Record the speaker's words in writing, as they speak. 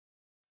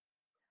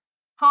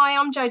Hi,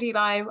 I'm Jodie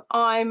Lowe.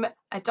 I'm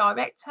a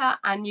director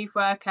and youth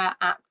worker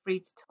at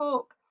Free to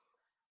Talk.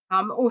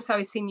 I'm also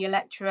a senior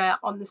lecturer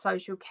on the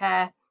social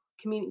care,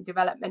 community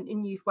development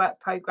and youth work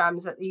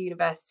programmes at the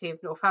University of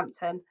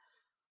Northampton.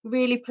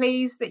 Really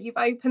pleased that you've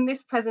opened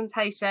this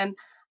presentation.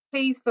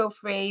 Please feel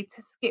free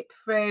to skip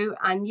through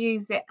and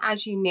use it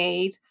as you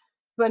need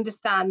to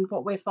understand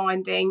what we're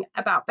finding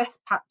about best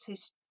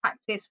practice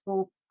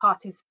for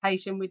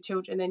participation with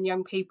children and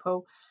young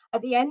people.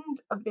 At the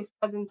end of this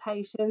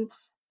presentation,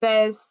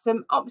 there's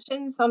some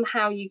options on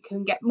how you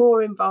can get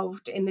more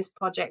involved in this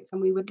project, and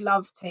we would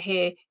love to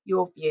hear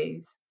your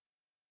views.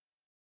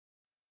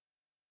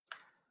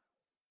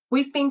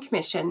 We've been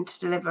commissioned to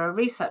deliver a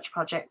research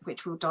project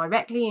which will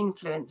directly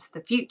influence the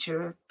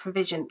future of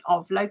provision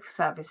of local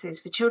services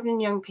for children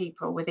and young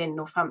people within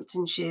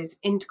Northamptonshire's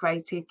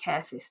Integrated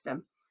Care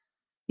System.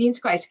 The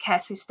Integrated Care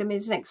System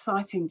is an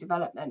exciting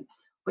development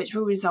which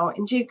will result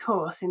in due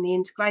course in the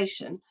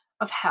integration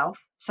of health,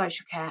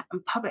 social care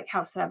and public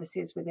health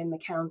services within the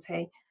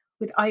county,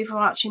 with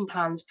overarching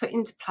plans put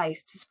into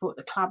place to support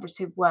the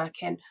collaborative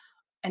working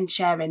and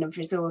sharing of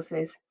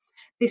resources.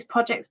 This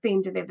project's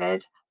being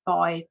delivered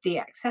by the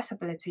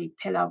accessibility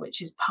pillar,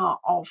 which is part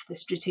of the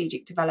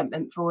strategic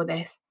development for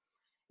this.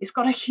 It's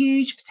got a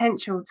huge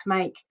potential to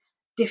make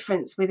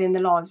difference within the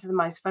lives of the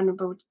most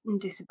vulnerable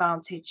and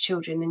disadvantaged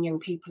children and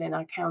young people in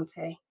our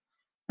county.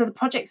 So the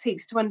project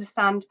seeks to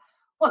understand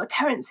what the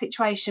current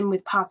situation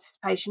with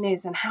participation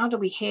is and how do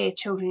we hear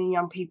children and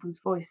young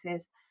people's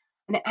voices.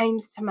 And it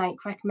aims to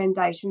make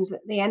recommendations at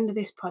the end of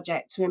this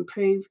project to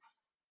improve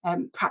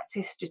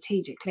practice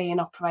strategically and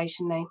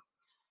operationally.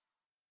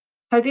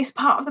 So this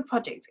part of the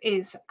project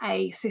is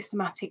a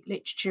systematic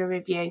literature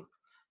review.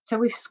 So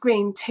we've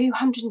screened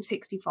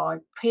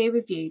 265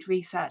 peer-reviewed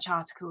research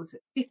articles,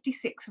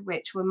 56 of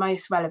which were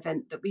most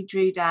relevant that we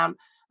drew down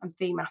and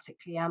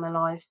thematically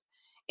analysed.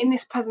 In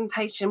this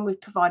presentation,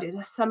 we've provided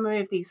a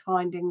summary of these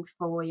findings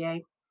for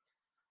you.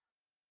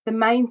 The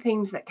main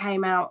themes that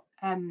came out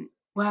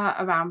were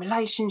around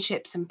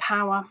relationships and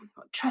power,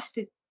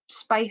 trusted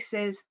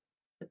spaces,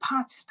 the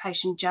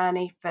participation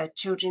journey for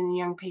children and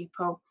young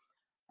people,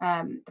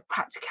 the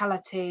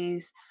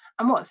practicalities,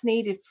 and what's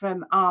needed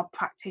from our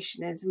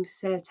practitioners and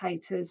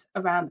facilitators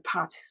around the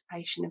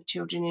participation of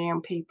children and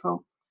young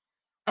people.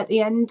 At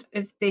the end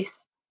of this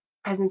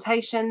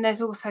presentation,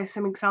 there's also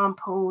some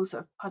examples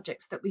of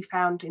projects that we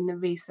found in the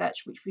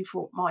research which we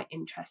thought might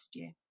interest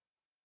you.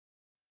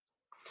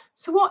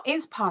 So what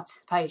is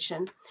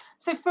participation?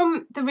 So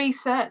from the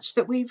research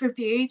that we've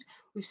reviewed,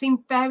 we've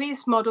seen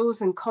various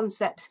models and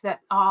concepts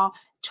that are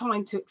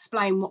trying to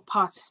explain what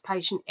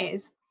participation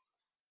is.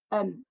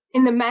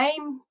 In the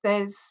main,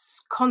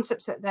 there's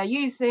concepts that they're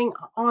using,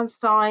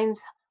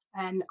 Einstein's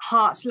and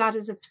Hart's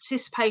ladders of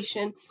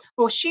participation,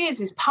 or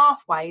Shears's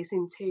pathways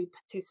into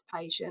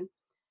participation.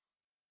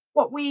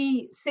 What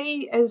we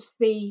see as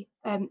the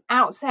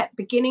outset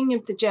beginning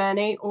of the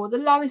journey or the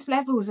lowest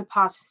levels of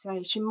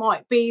participation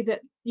might be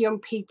that young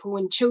people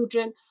and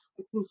children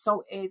are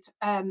consulted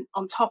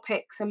on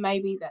topics, and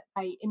maybe that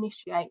they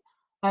initiate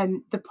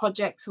the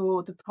projects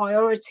or the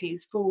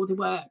priorities for the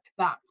work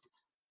that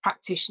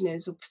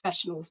practitioners or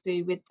professionals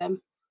do with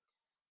them.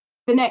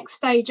 The next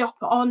stage up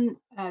on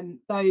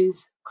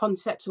those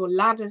concepts or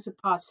ladders of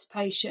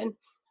participation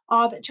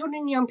are that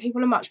children and young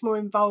people are much more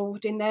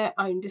involved in their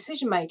own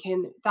decision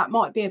making. That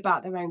might be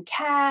about their own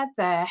care,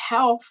 their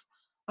health,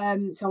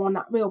 so on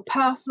that real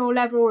personal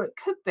level, or it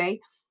could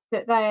be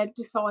that they're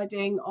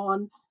deciding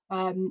on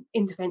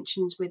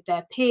interventions with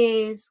their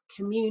peers,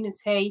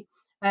 community,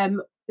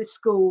 the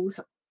schools,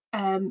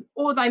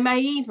 or they may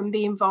even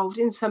be involved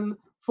in some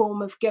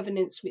form of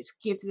governance which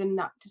gives them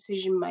that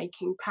decision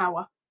making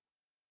power.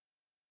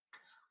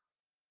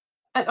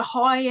 At the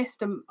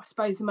highest and I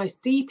suppose the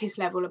most deepest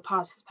level of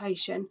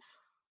participation,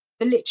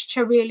 the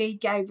literature really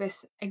gave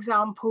us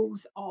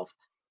examples of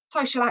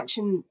social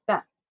action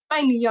that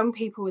mainly young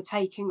people were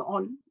taking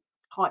on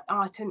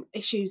item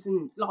issues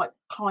and like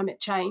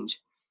climate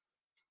change.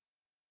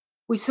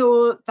 We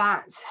saw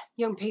that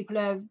young people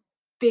are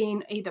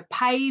being either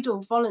paid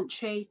or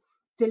voluntary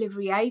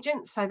delivery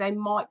agents, so they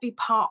might be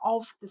part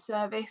of the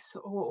service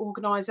or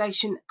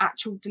organisation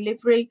actual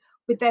delivery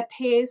with their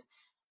peers.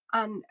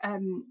 And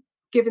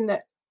given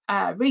that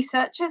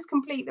researchers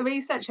complete the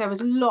research, there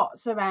was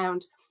lots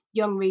around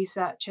young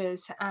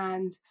researchers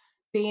and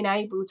being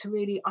able to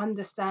really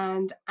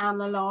understand,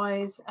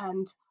 analyse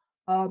and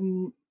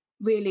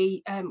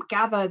really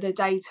gather the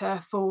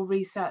data for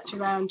research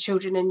around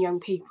children and young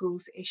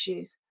people's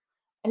issues.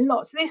 And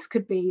lots of this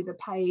could be the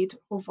paid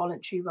or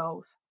voluntary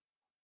roles.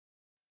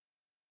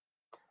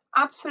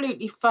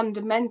 Absolutely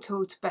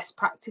fundamental to best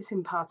practice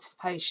in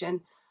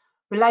participation,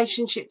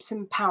 relationships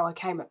and power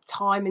came up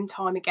time and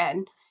time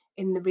again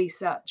in the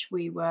research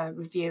we were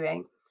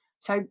reviewing.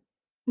 So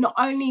not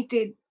only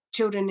did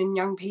children and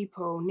young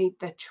people need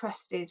the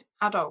trusted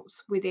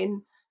adults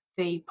within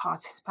the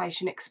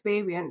participation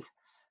experience,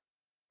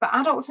 but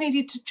adults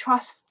needed to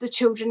trust the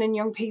children and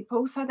young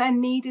people. So there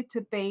needed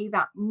to be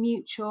that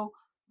mutual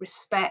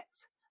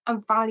respect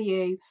and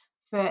value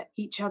for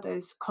each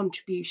other's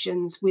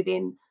contributions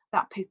within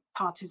that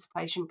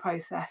participation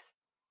process.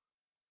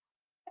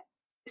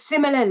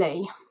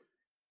 Similarly,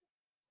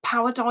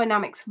 power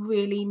dynamics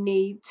really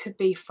need to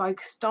be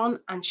focused on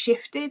and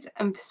shifted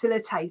and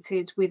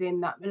facilitated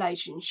within that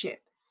relationship.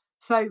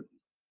 So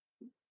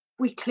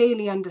we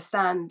clearly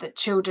understand that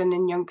children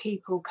and young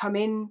people come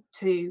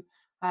into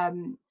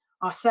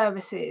our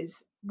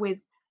services with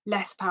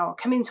less power,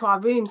 come into our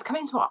rooms, come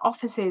into our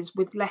offices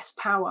with less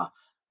power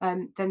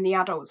than the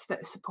adults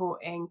that are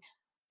supporting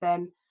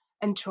them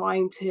and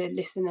trying to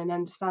listen and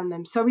understand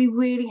them. So we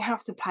really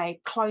have to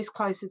pay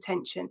close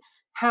attention.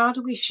 How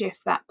do we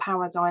shift that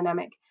power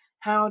dynamic?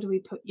 How do we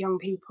put young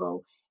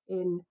people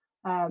in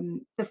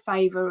the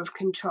favour of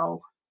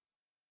control?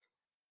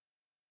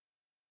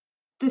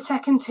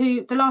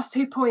 The last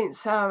 2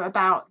 points are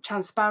about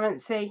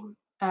transparency.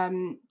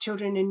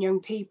 Children and young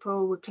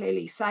people were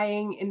clearly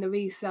saying in the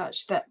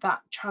research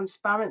that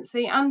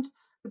transparency, and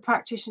the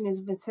practitioners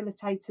and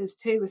facilitators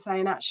too were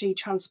saying, actually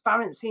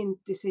transparency in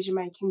decision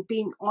making,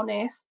 being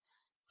honest,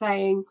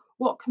 saying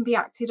what can be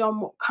acted on,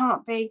 what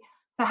can't be.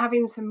 So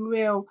having some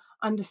real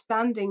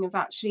understanding of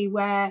actually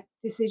where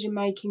decision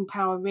making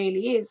power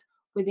really is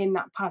within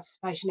that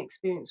participation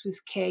experience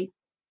was key.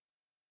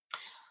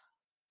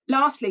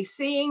 Lastly,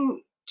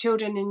 seeing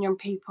children and young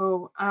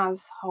people as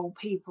whole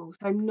people,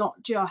 so not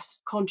just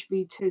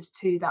contributors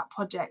to that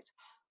project,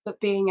 but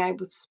being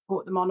able to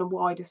support them on a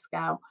wider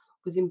scale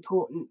was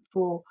important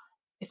for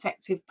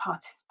effective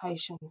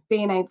participation,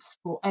 being able to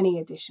support any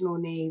additional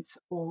needs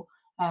or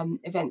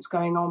events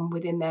going on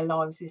within their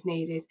lives is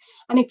needed.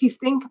 And if you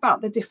think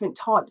about the different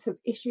types of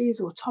issues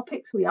or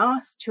topics we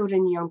ask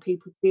children and young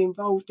people to be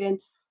involved in,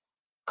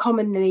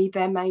 commonly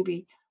there may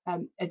be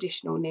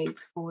additional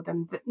needs for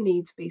them that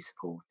need to be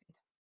supported.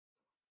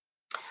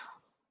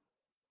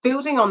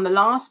 Building on the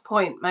last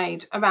point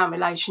made around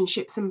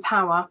relationships and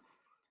power,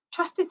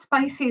 trusted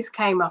spaces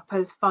came up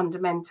as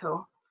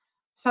fundamental.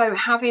 So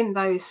having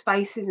those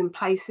spaces and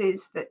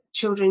places that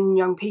children and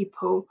young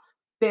people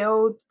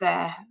build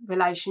their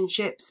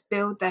relationships,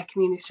 build their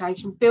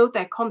communication, build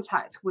their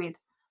contact with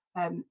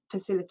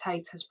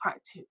facilitators,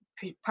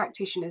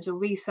 practitioners or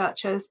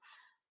researchers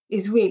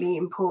is really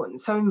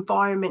important. So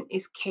environment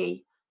is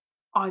key,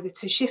 either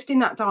to shifting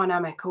that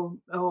dynamic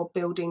or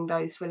building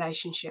those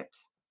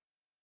relationships.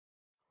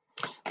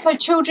 So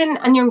children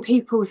and young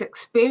people's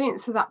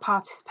experience of that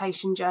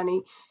participation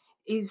journey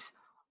is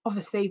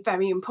obviously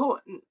very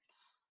important.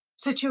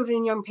 So children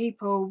and young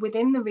people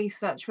within the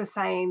research were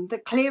saying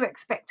that clear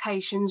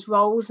expectations,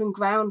 roles and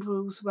ground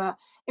rules were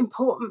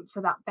important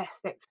for that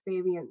best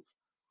experience.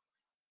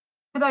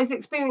 For those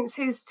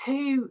experiences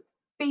to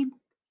be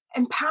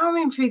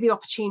empowering through the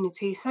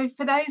opportunity. So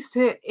for those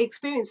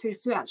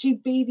experiences to actually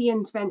be the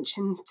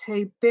intervention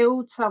to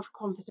build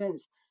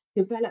self-confidence,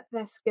 develop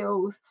their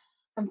skills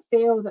and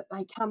feel that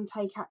they can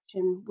take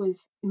action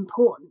was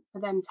important for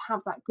them to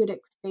have that good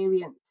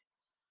experience.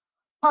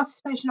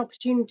 Participation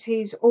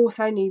opportunities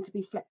also need to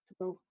be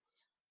flexible.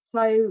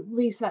 So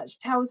research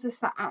tells us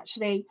that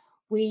actually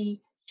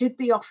we should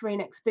be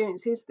offering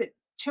experiences that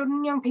children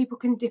and young people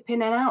can dip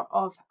in and out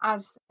of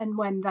as and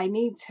when they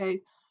need to.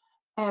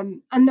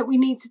 And that we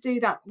need to do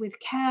that with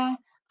care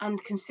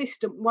and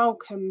consistent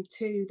welcome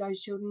to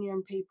those children and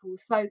young people.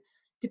 So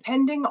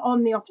depending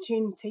on the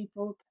opportunity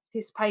for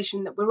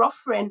participation that we're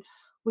offering,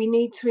 we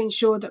need to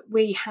ensure that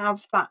we have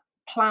that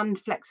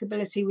planned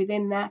flexibility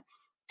within there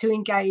to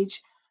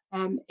engage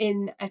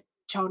in a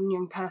child and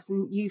young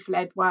person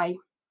youth-led way.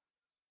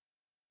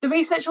 The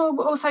research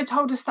also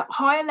told us that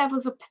higher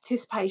levels of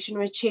participation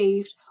are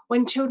achieved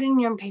when children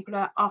and young people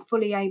are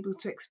fully able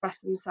to express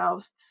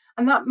themselves.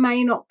 And that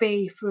may not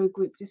be through a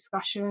group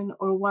discussion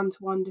or a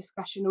one-to-one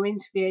discussion or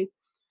interview.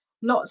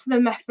 Lots of the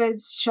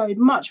methods showed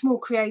much more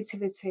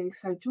creativity,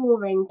 so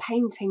drawing,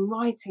 painting,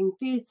 writing,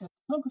 theatre,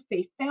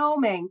 photography,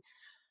 filming.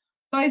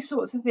 Those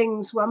sorts of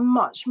things were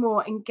much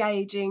more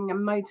engaging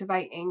and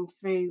motivating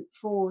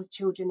for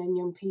children and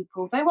young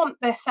people. They want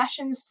their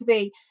sessions to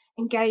be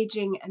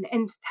engaging and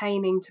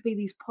entertaining, to be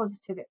these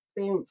positive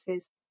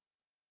experiences.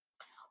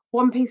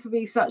 One piece of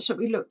research that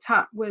we looked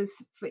at was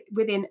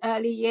within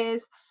early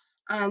years,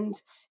 and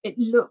it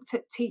looked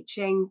at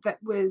teaching that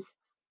was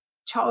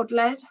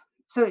child-led.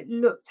 So it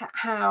looked at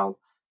how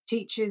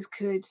teachers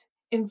could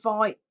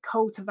invite,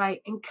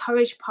 cultivate,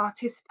 encourage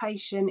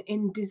participation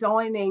in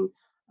designing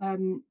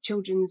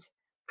children's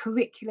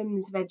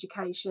curriculums of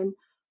education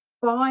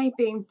by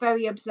being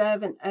very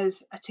observant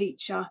as a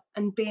teacher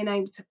and being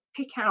able to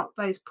pick out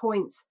those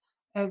points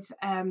of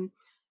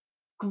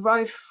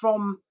growth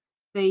from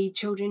the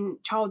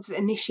child's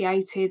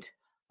initiated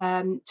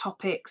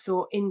topics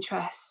or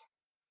interests.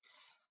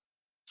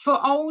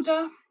 For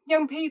older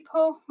young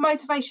people,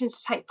 motivation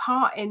to take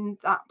part in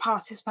that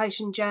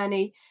participation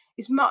journey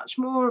is much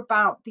more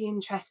about the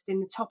interest in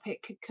the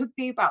topic. It could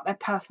be about their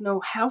personal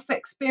health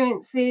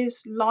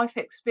experiences, life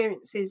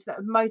experiences that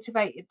have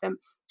motivated them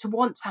to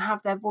want to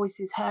have their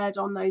voices heard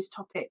on those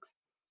topics.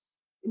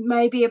 It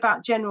may be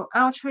about general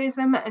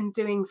altruism and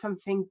doing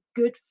something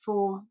good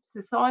for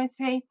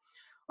society,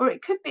 or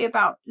it could be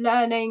about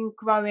learning,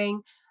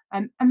 growing,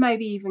 and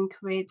maybe even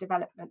career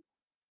development.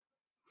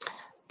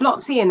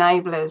 Lots of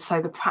enablers,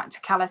 so the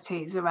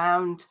practicalities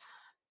around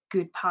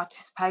good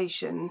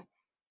participation,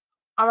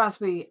 are as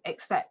we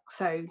expect.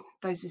 So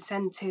those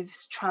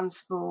incentives,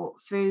 transport,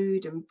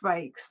 food and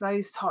breaks,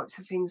 those types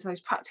of things,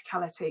 those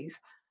practicalities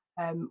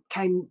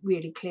came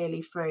really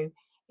clearly through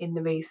in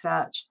the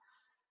research.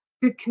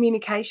 Good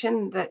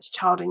communication that's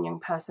child and young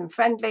person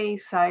friendly.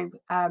 So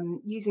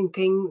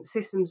using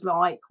systems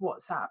like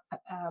WhatsApp,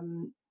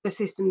 the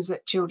systems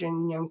that children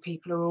and young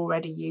people are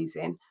already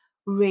using,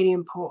 really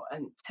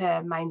important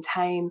to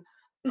maintain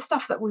the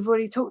stuff that we've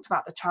already talked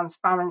about, the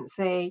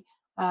transparency,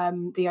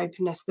 the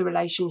openness, the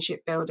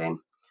relationship building.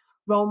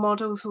 Role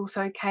models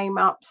also came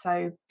up,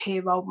 so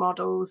peer role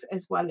models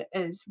as well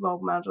as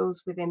role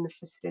models within the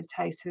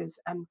facilitators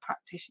and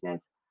practitioners.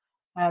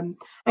 And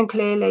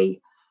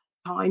clearly,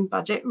 time,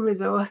 budget, and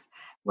resource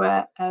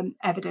were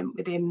evident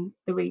within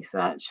the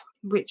research,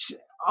 which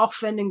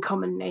often and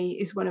commonly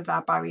is one of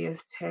our barriers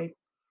too.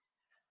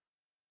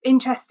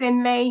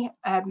 Interestingly,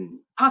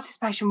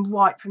 participation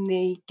right from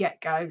the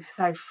get-go,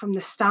 so from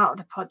the start of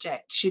the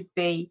project, should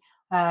be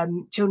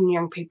children and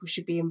young people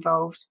should be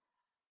involved.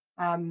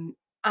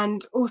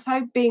 And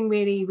also being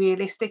really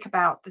realistic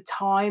about the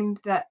time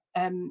that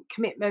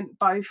commitment,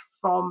 both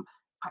from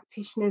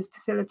practitioners,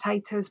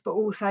 facilitators, but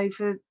also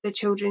for the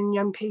children and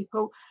young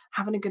people,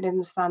 having a good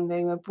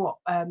understanding of what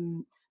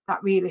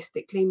that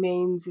realistically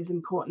means is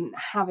important.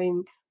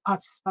 Having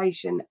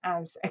participation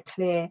as a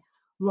clear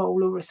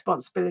role or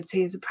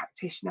responsibility as a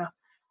practitioner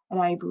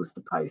enables the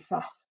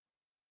process.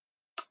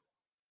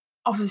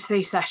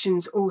 Obviously,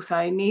 sessions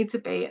also need to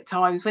be at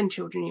times when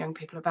children and young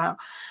people are about.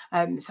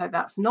 So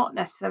that's not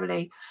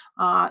necessarily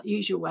our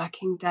usual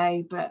working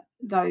day, but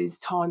those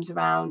times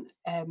around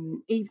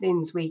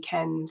evenings,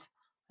 weekends,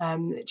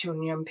 that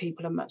children and young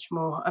people are much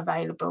more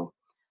available.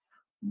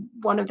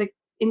 One of the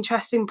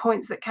interesting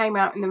points that came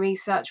out in the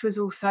research was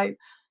also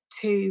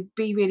to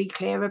be really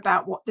clear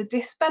about what the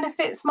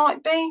disbenefits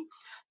might be.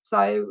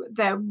 So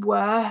there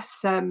were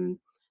some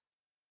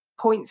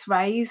points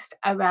raised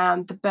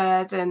around the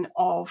burden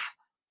of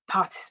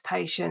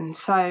participation.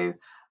 So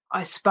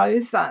I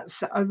suppose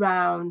that's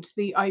around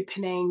the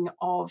opening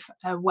of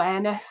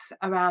awareness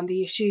around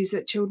the issues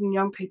that children and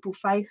young people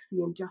face,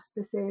 the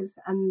injustices,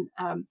 and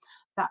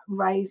that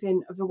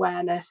raising of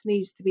awareness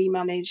needs to be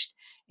managed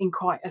in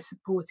quite a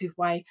supportive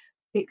way,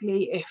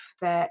 particularly if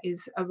there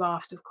is a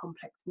raft of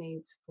complex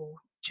needs for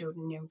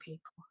children and young people.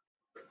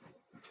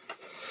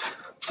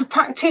 For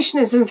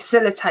practitioners and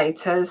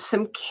facilitators,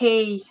 some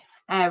key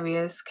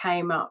areas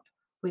came up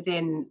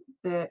within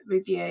the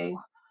review.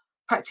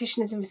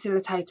 Practitioners and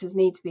facilitators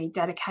need to be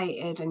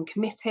dedicated and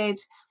committed.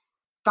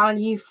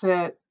 Value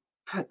for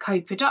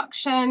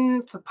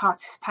co-production, for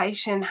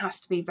participation has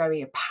to be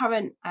very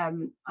apparent,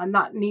 and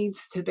that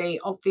needs to be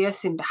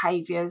obvious in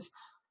behaviours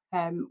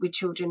with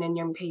children and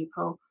young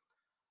people.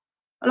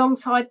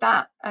 Alongside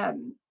that,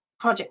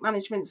 project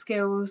management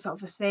skills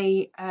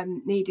obviously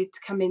needed to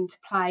come into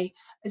play,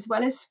 as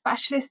well as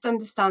specialist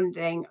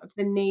understanding of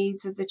the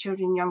needs of the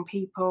children and young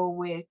people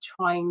we're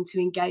trying to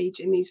engage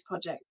in these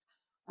projects,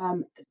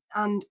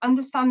 and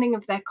understanding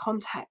of their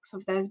context,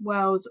 of their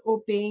worlds,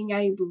 or being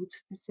able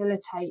to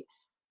facilitate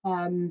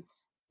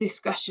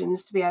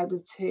discussions to be able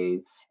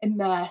to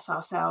immerse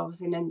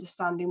ourselves in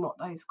understanding what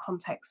those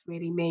contexts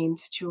really mean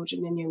to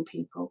children and young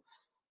people.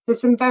 So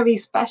some very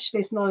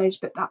specialist knowledge,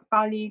 but that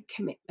value,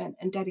 commitment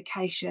and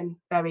dedication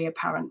very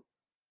apparent.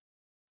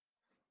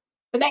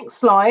 The next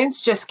slides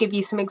just give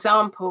you some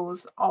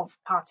examples of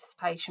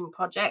participation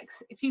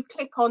projects. If you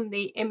click on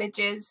the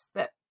images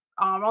that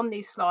are on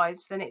these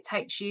slides, then it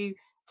takes you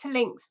to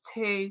links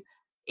to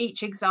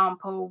each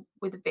example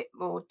with a bit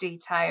more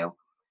detail.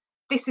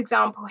 This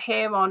example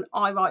here on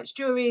I Rights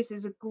Juries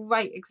is a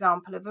great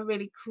example of a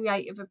really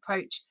creative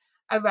approach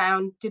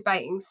around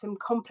debating some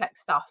complex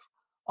stuff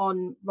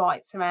on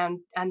rights around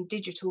and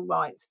digital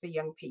rights for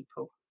young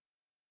people.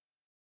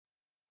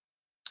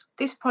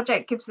 This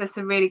project gives us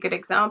a really good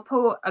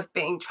example of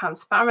being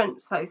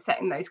transparent, so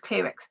setting those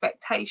clear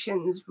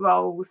expectations,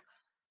 roles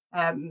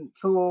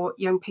for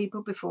young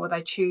people before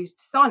they choose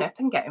to sign up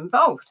and get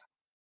involved.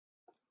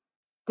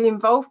 The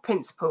involved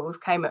principles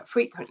came up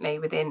frequently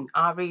within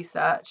our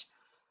research.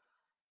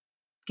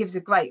 Gives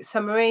a great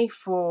summary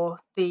for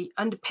the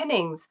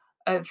underpinnings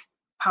of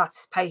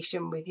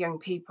participation with young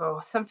people,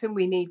 something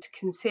we need to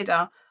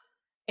consider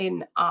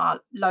in our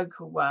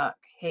local work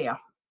here.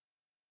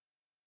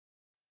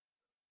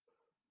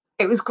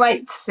 It was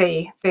great to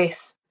see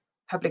this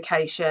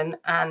publication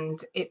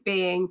and it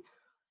being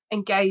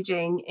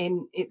engaging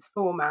in its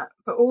format,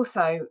 but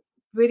also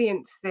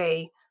brilliant to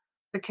see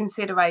the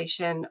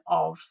consideration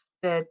of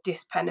the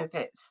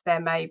disbenefits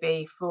there may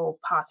be for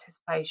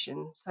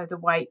participation. So the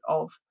weight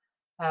of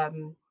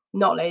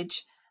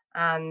knowledge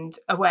and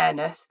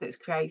awareness that's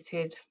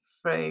created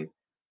through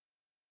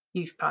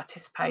youth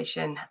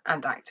participation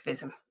and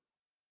activism.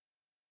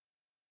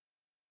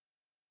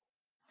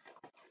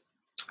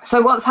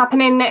 So what's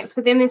happening next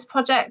within this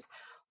project?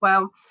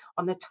 Well,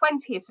 On the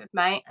 20th of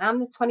May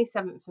and the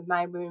 27th of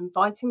May, we're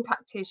inviting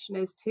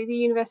practitioners to the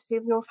University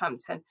of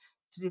Northampton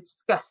to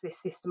discuss this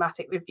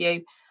systematic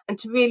review and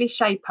to really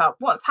shape up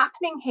what's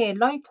happening here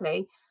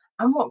locally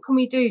and what can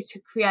we do to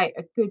create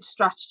a good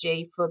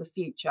strategy for the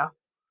future.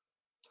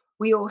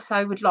 We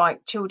also would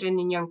like children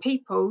and young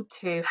people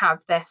to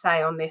have their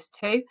say on this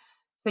too.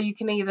 So you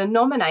can either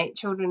nominate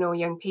children or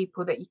young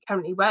people that you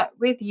currently work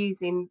with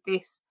using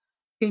this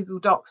Google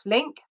Docs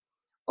link,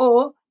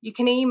 or you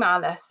can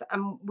email us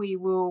and we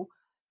will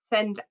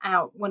send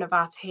out one of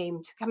our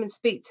team to come and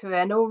speak to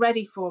an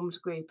already formed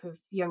group of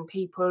young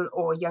people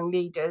or young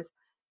leaders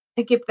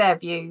to give their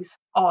views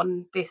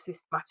on this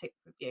systematic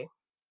review.